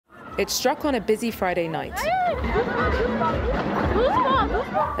It struck on a busy Friday night,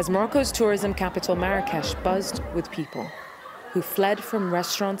 as Morocco's tourism capital Marrakech buzzed with people who fled from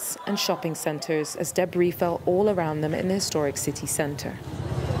restaurants and shopping centres as debris fell all around them in the historic city centre,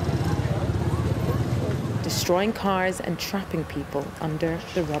 destroying cars and trapping people under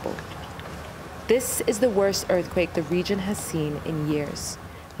the rubble. This is the worst earthquake the region has seen in years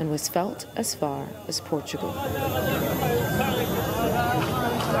and was felt as far as Portugal.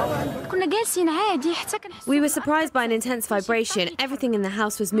 We were surprised by an intense vibration. Everything in the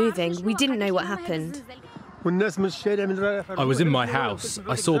house was moving. We didn't know what happened. I was in my house.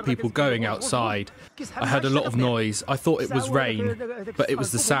 I saw people going outside. I heard a lot of noise. I thought it was rain, but it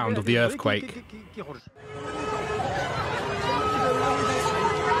was the sound of the earthquake.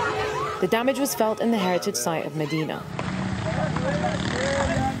 The damage was felt in the heritage site of Medina.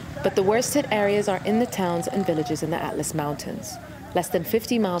 But the worst hit areas are in the towns and villages in the Atlas Mountains, less than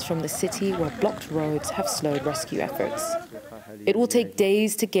 50 miles from the city, where blocked roads have slowed rescue efforts. It will take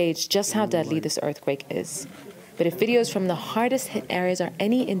days to gauge just how deadly this earthquake is. But if videos from the hardest hit areas are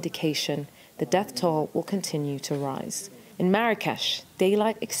any indication, the death toll will continue to rise. In Marrakech,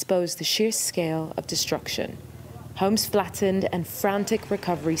 daylight exposed the sheer scale of destruction. Homes flattened and frantic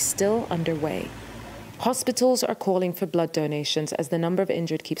recovery still underway. Hospitals are calling for blood donations as the number of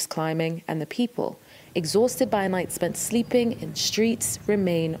injured keeps climbing, and the people, exhausted by a night spent sleeping in streets,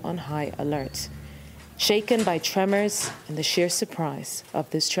 remain on high alert, shaken by tremors and the sheer surprise of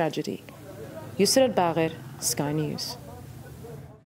this tragedy. Yousra Elbagir, Sky News.